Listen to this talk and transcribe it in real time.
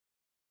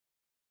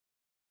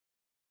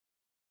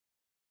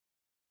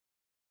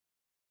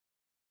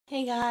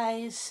Hey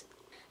guys,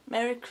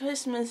 Merry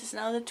Christmas. It's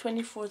now the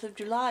 24th of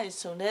July,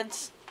 so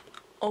let's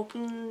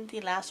open the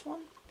last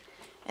one.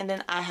 And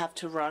then I have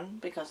to run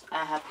because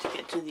I have to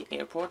get to the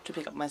airport to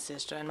pick up my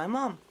sister and my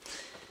mom.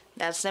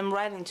 That's them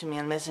writing to me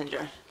on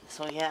Messenger.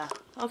 So yeah,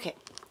 okay.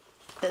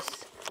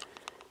 This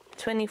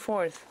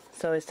 24th,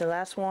 so it's the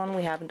last one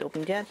we haven't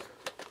opened yet.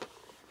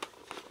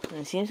 And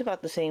it seems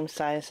about the same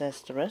size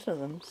as the rest of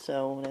them,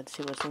 so let's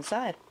see what's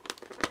inside.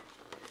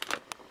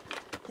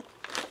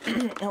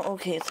 Oh,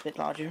 okay, it's a bit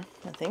larger,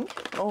 I think.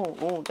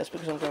 Oh, that's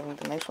because I'm grabbing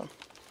the next one.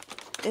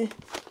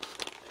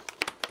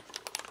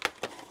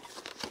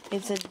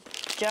 It's a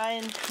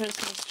giant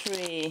Christmas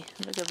tree.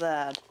 Look at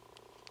that.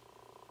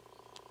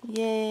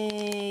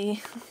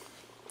 Yay!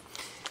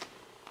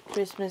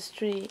 Christmas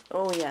tree.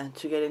 Oh yeah,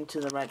 to get into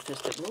the right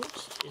festive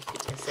moods. Just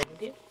give me a second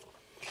here.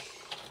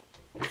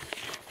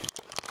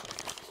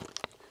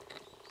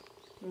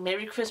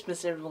 Merry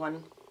Christmas,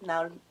 everyone.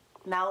 Now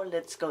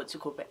let's go to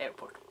Kobe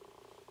Airport.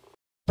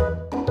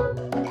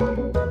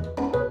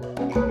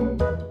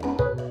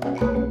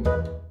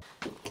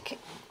 Okay,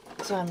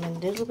 so I'm a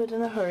little bit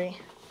in a hurry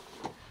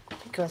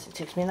because it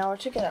takes me an hour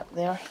to get up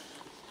there,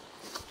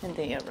 and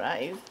they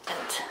arrive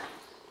at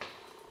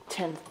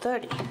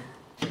 10:30.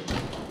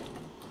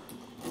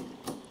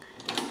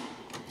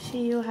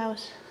 See you,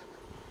 house.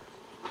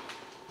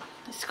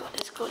 Let's go.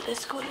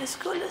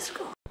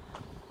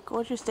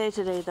 Gorgeous day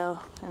today though,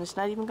 and it's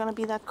not even gonna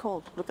be that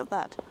cold. Look at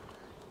that.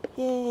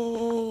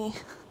 Yay!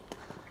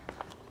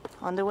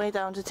 On the way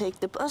down to take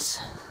the bus.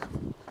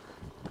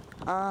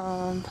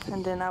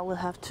 And then I will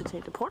have to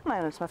take the port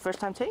line. It's my first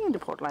time taking the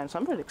port line, so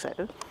I'm pretty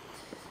excited.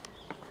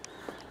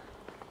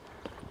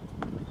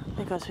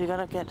 Because we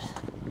gotta get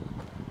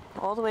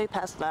all the way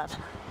past that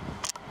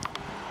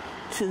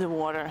to the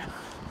water.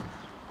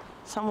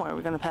 Somewhere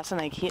we're gonna pass an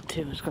IKEA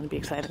too. It's gonna be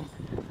exciting.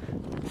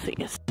 See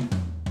you.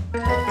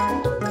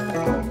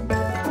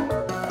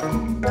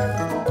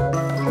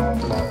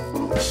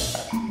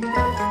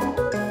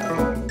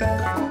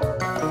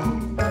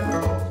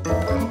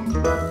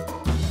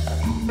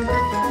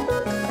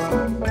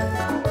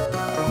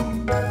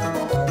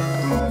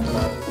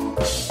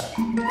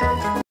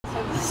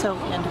 So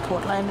we're in the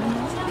port line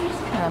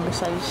and I'm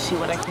excited to see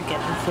what I can get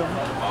and film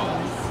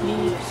the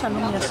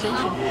Anori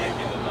station.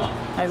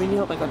 I really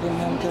hope I got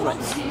in the right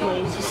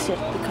way to sit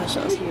because I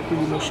was here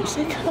really motion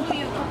sick.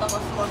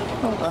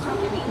 Oh well.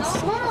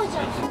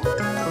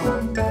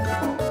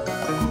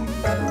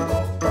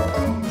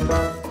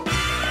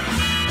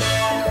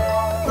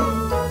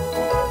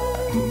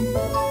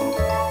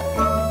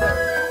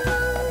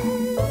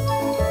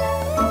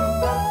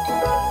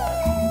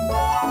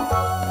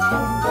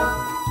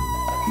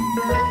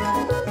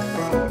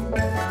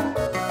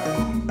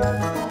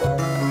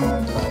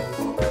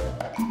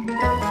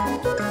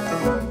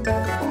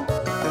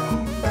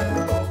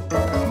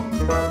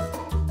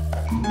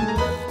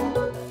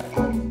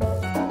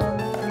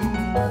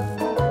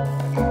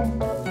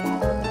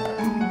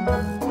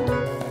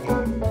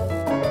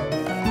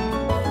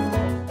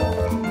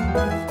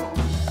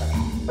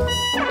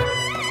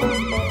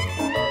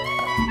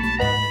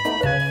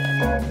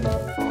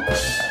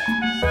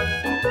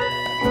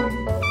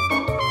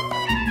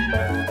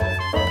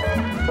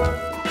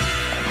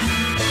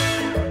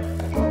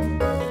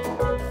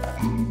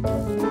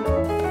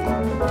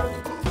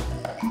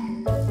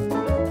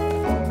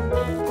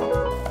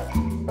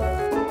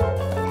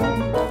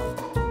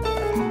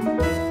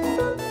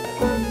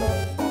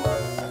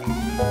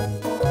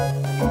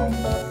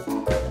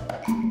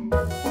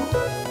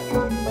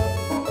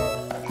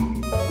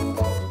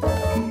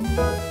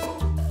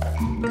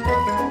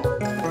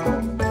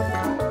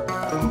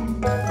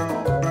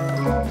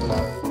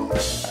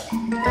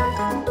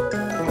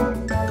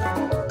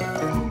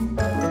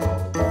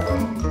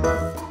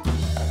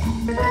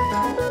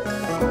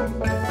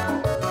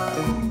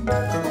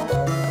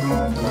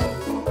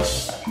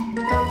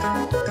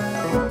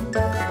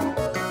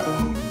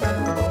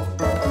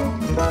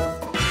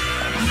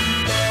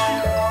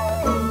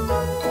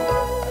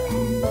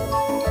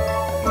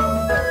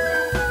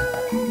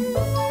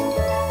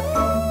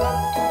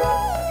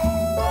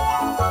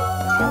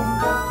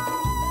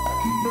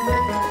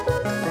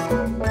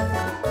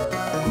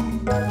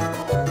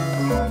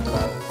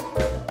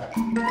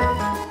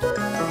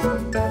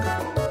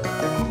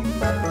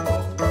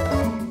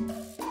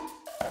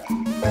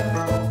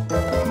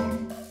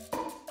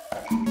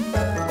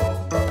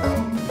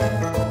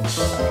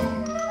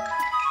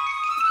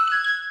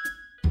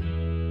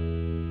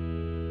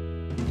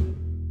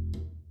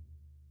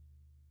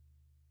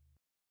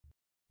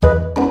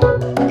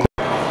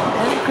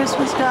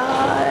 Christmas,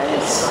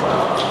 guys!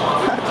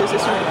 This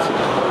is really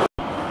cute.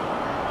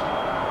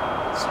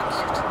 So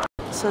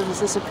cute. So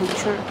this is a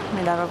picture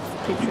made out of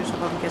pictures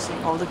of, I'm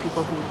guessing, all the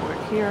people who work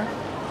here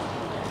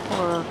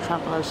or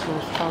travelers who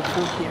travel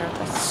through here.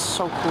 That's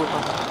so cool.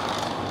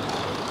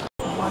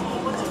 One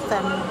of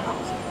them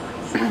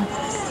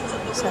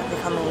sadly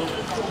coming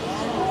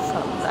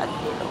from that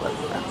over.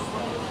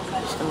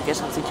 Just gonna get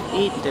something to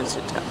eat and then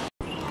sit down.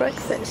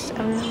 Breakfast.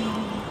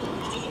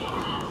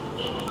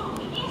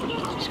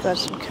 got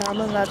some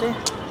caramel latte,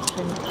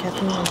 and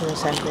caffeine, and then a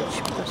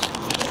sandwich. Because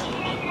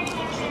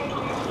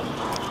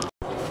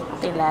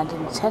they land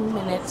in 10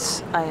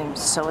 minutes. I am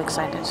so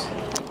excited.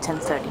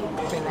 10:30.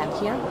 They land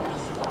here.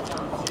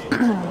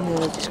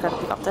 They just gotta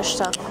pick up their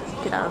stuff,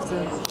 get out of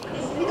the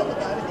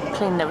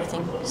plane and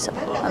everything. So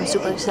I'm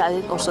super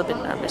excited, also a bit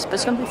nervous, but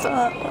it's gonna be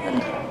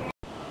fun.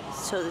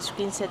 So the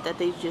screen said that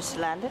they just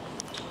landed.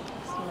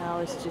 So now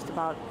it's just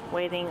about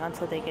waiting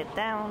until they get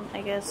down,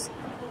 I guess.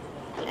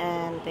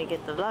 And they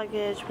get the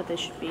luggage, but they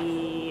should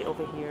be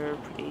over here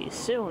pretty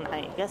soon,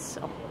 I guess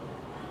so.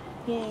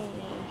 Yay!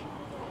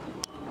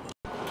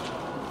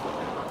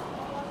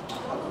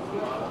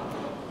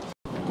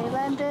 They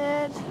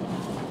landed.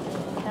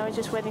 Now we're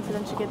just waiting for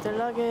them to get their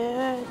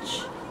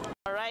luggage.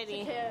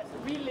 Alrighty.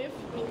 Relive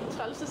min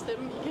trælse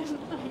stemme igen.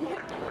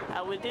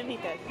 I will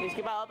delete that. Vi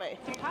skal bare opad.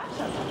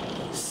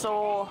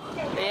 So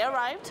they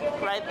arrived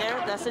right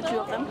there. That's the two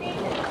of them.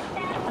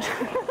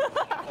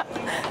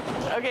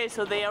 Okay,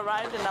 so they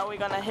arrived, and now we're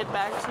gonna head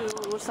back to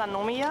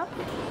Sannomiya,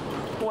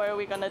 where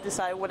we're gonna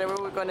decide whatever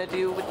we're gonna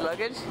do with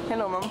luggage.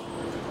 Hello, Mom.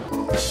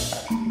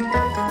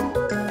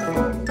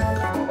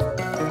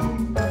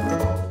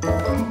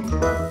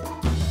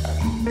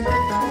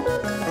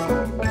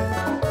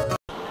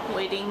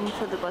 Waiting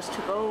for the bus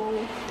to go.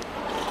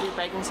 We're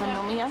back in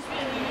Sannomiya.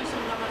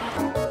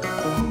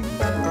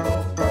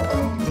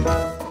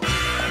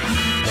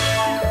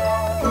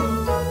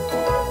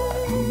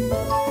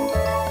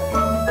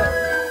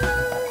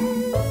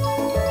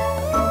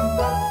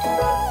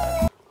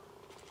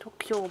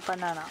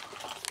 Banana.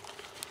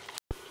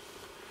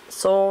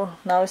 So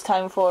now it's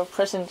time for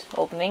present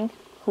opening.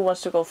 Who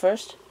wants to go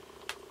first?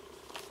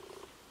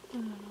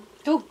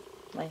 Du.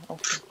 Okay.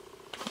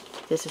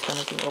 This is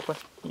gonna be awkward.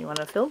 You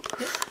wanna film?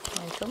 Yeah.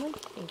 Are you filming?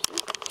 Thank you.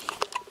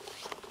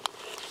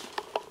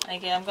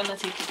 Okay, I'm gonna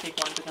take the big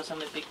one because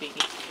I'm a big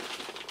baby.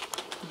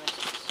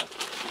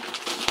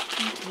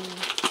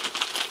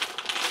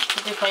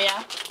 Okay, for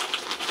jer.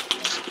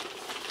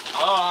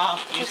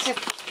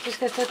 Du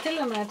skal stå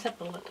stille med at tage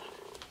billedet.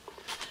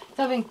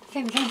 Så vink.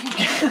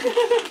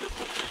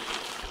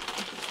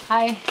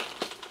 Hej.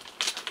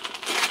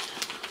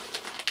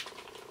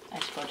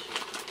 Nice spot.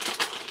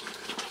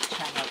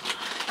 China.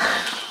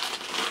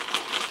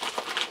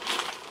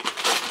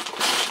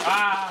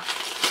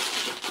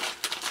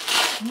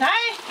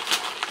 Nej!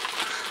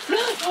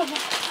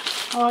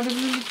 Det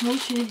bliver lidt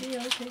mushy. Det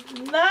er okay.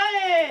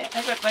 Nej!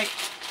 I got like...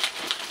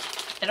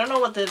 I don't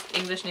know what the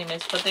English name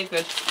is, but they're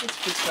good. It's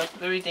good stuff.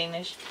 Very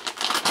Danish.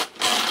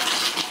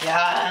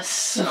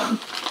 Yes!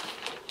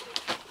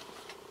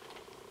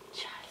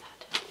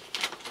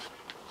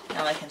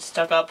 Now I can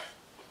stock up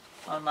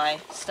on my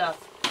stuff.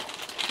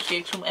 Jeg skal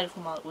ikke zoome alt for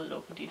meget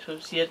ud, fordi så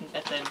siger den,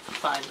 at den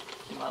fejl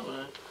er meget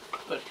ud.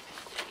 But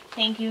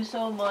thank you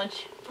so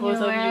much, both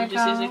of you.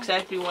 This is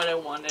exactly what I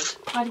wanted.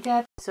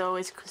 So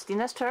it's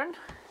Christina's turn.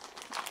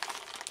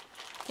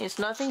 It's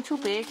nothing too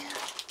big.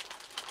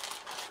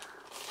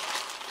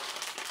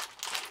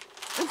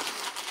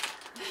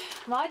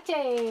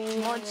 Mochi.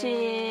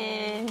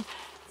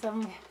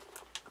 Som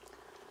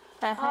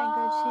a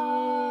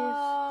handkerchief.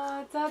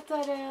 Så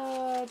er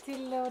det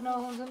til,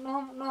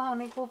 når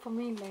hun ikke bruger for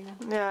min længere.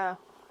 Yeah,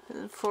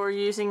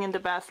 for using in the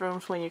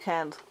bathrooms when you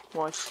can't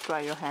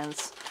dry your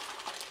hands.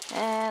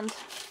 And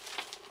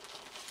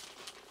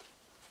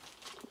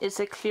it's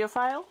a clear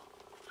file.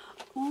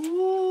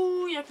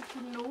 Jeg kan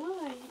putte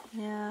noder i.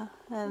 Yeah,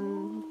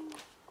 and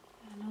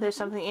there's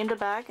something in the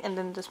bag, and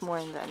then there's more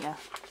in there, yeah.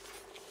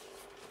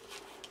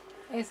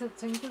 Så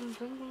tænker du.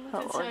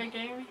 Det ser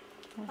origami.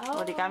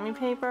 Origami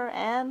paper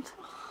and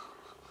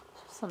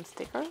some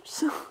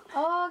stickers.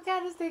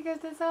 Got the stickers,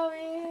 that's all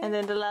we. And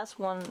then the last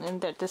one,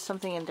 and there's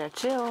something in there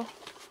too.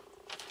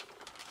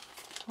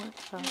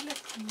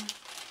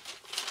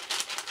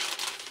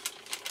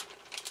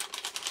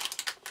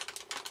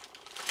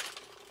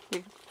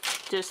 You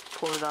just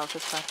pull it out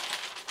this time.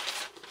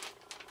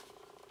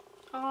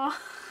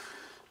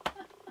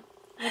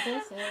 What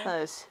is it?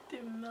 Nice. Det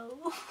er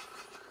mad.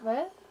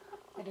 Hvad?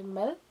 Er det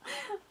mad?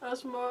 Og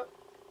små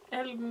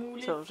alt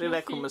muligt. So det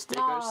der kommer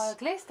stickers.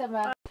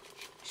 Klistermærker.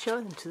 Show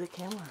them to the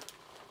camera.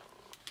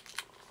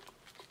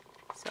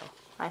 So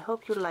I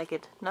hope you like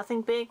it.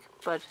 Nothing big,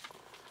 but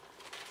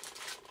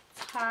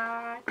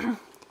Tak.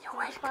 you're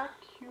welcome.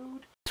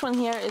 Cute. This one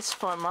here is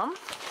for Mom.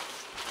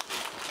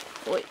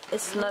 Wait,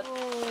 it's not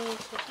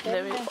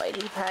very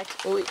widely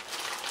packed. Wait.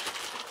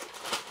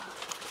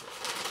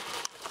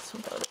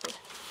 Zoom out a bit.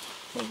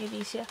 Make it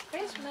easier.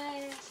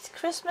 Christmas. It's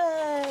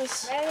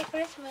Christmas. Merry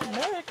Christmas.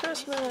 Merry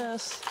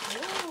Christmas.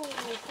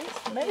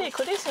 Christmas. Merry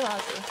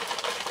Christmas.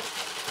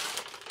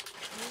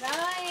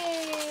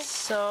 Nice.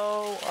 So,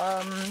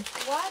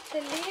 What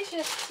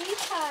delicious tea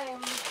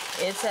time.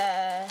 it's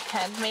a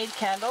handmade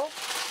candle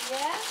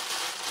Yeah.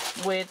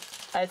 with,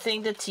 I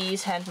think the tea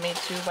is handmade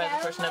too by the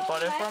person I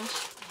bought it from.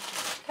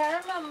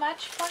 Caramel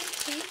match point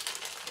tea.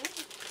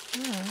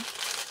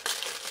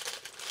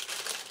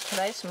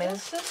 Nice smell.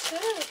 That's so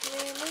good,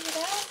 man. Look at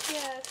that.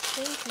 Yes.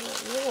 Thank you.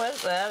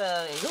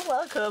 You're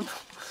welcome.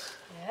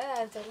 Yeah,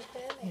 that's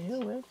everything.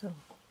 You're welcome.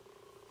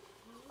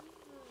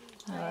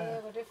 Nej,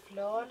 hvor det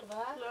flot,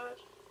 hva'? Flot.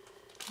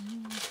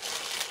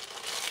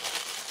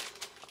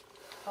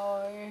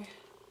 Og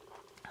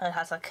Han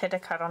har så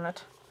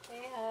kattekartonet. det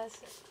er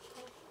altså...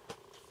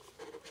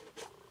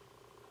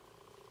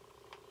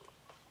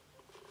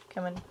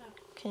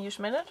 Can you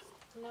smell it?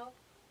 No.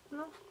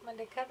 No. Men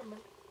det kan du vel.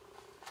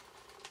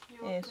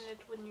 You open it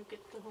when you get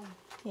the home.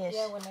 Yes.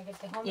 Yeah, when I get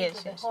the home.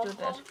 Yes, the yes, home, do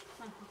that.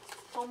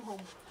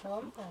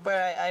 Home.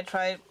 But I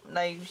tried,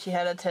 like, she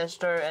had a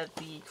tester at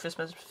the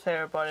Christmas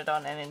fair, brought it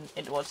on, and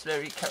it was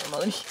very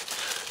caramelly.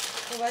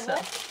 It was So,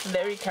 what?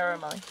 very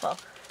caramelly. Well,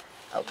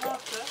 okay.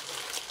 Okay.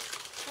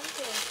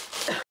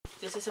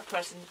 This is a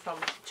present from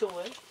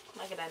Tove,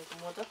 my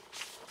grandmother,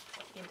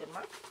 in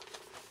Denmark.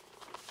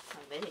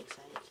 I'm very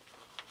excited.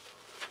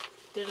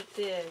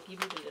 Det er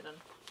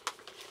Ghibli-billederne.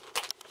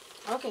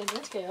 Okay,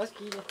 den skal jeg også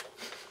give det.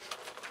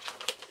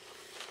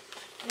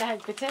 Jeg har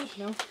ikke betalt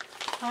nu.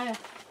 Har jeg?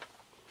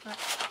 Nej.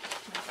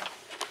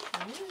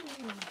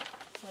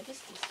 What is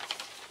this?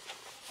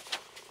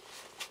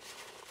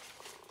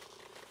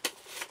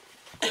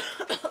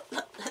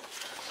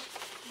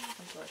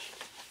 Oh gosh.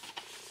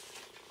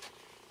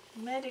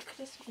 Merry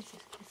Christmas.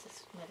 This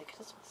is Merry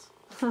Christmas.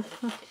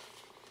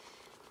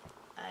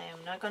 I am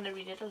not going to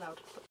read it aloud.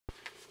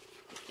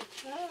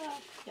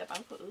 Jeg er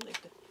bange for at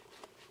ødelægge det.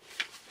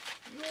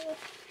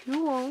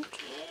 You won't.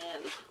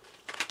 Okay.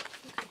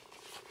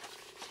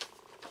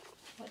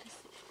 What is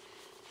it?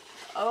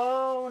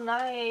 Oh,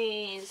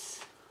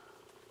 nice.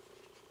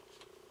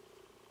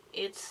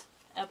 It's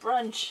a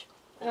brunch.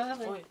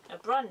 A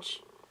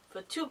brunch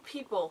for 2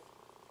 people.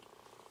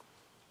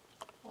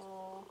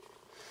 Oh,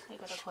 I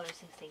gotta call her and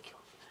say thank you.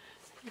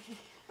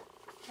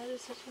 That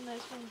is such a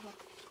nice one.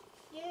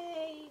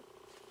 Yay!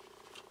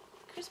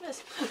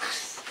 Christmas.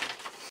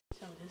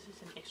 So this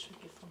is an extra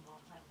gift from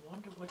Mom. I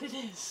wonder what it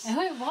is.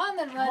 I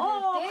wonder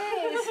what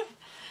it is.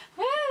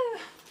 Woo!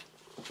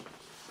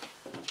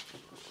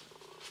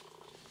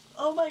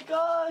 Oh my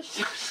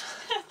gosh!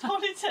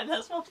 Anori-chan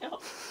has smagt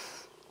op.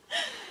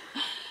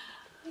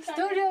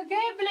 Studio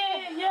Ghibli!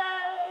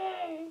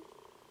 Yay!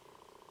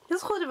 Jeg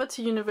troede, det var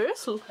til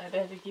Universal. Nej, det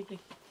er det Ghibli.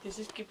 This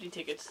is Ghibli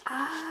tickets.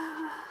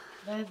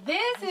 But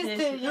this is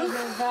the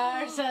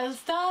Universal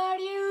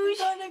Studios.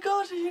 We're gonna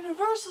go to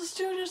Universal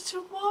Studios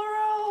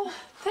tomorrow!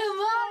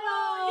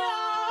 Tomorrow!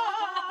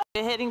 Yeah!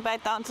 We're heading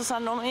back down to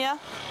Sandomia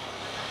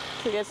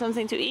to get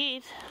something to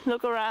eat,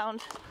 look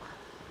around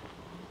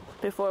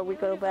before we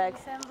go back.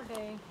 December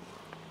day.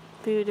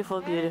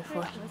 Beautiful,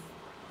 beautiful.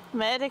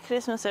 Merry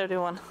Christmas,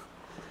 everyone.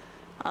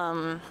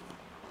 And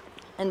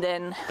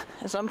then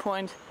at some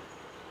point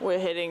we're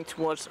heading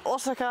towards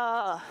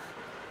Osaka.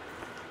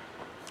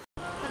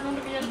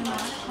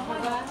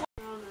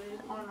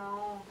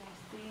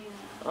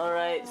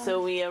 Alright,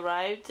 so we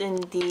arrived in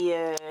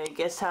the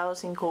guest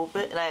house in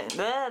Kobe,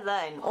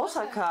 in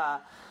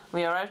Osaka.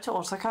 We arrived to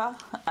Osaka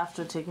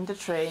after taking the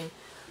train.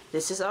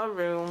 This is our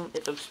room.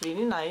 It looks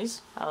really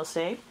nice, I'll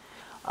say.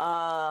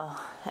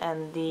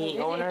 And the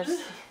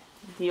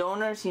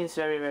owner seems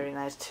very, very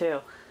nice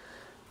too.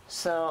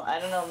 So I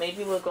don't know,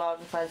 maybe we'll go out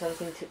and find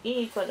something to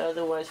eat, but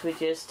otherwise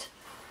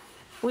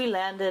we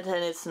landed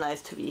and it's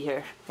nice to be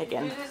here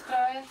again.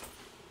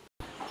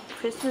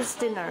 Christmas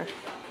dinner.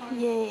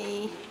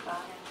 Yay.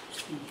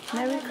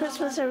 Merry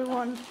Christmas,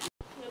 everyone.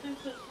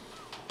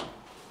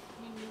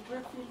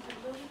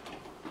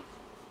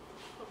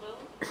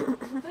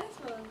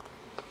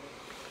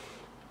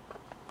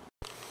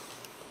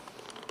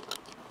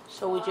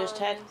 So we just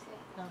had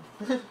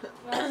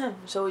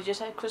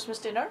Christmas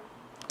dinner.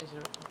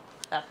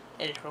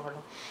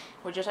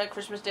 We just had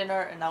Christmas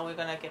dinner and now we're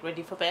gonna get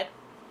ready for bed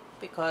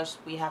because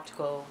we have to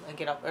go and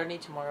get up early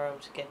tomorrow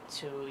to get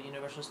to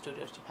Universal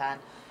Studios Japan,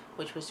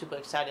 which we're super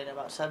excited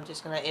about. So I'm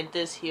just gonna end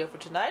this here for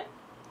tonight,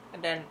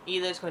 and then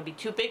either it's gonna be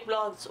 2 big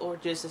vlogs or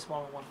just a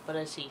smaller one, but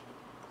I'll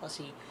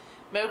see.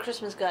 Merry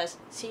Christmas, guys.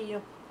 See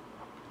you.